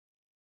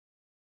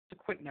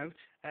quick note.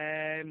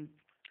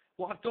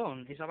 What I've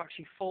done is I've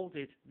actually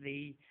folded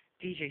the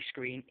DJ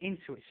screen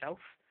into itself.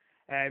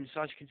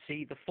 So as you can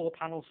see, the 4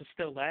 panels are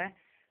still there,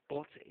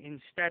 but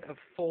instead of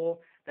 4,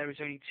 there is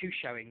only 2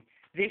 showing.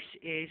 This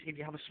is if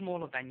you have a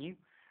smaller venue,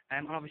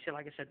 and obviously,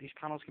 like I said, these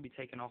panels can be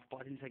taken off, but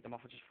I didn't take them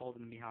off. I just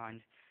folded them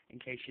behind in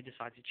case you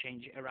decide to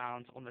change it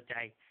around on the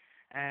day.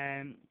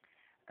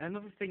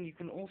 Another thing you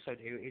can also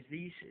do is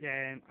these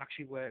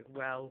actually work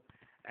well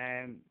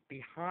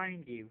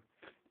behind you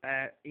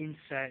in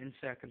certain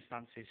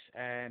circumstances.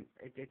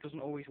 It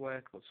doesn't always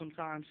work, but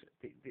sometimes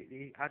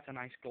it adds a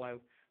nice glow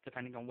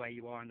depending on where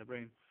you are in the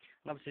room.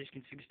 And obviously, as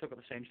you can see, we've still got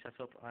the same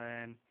setup.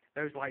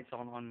 Those lights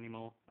aren't on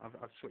anymore.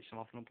 I've switched them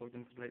off and unplugged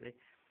them completely.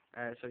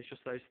 So it's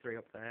just those 3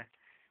 up there,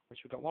 which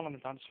we've got 1 on the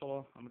dance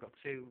floor, and we've got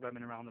 2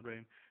 roaming around the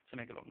room to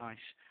make it look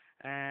nice.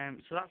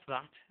 So that's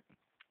that.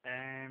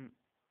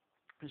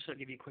 Just to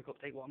give you a quick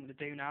update, what I'm going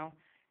to do now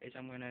is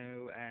I'm going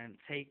to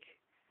take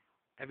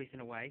everything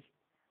away,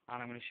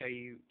 and I'm going to show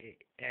you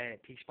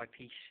it piece by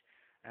piece,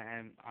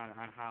 and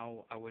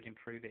how I would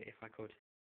improve it if I could.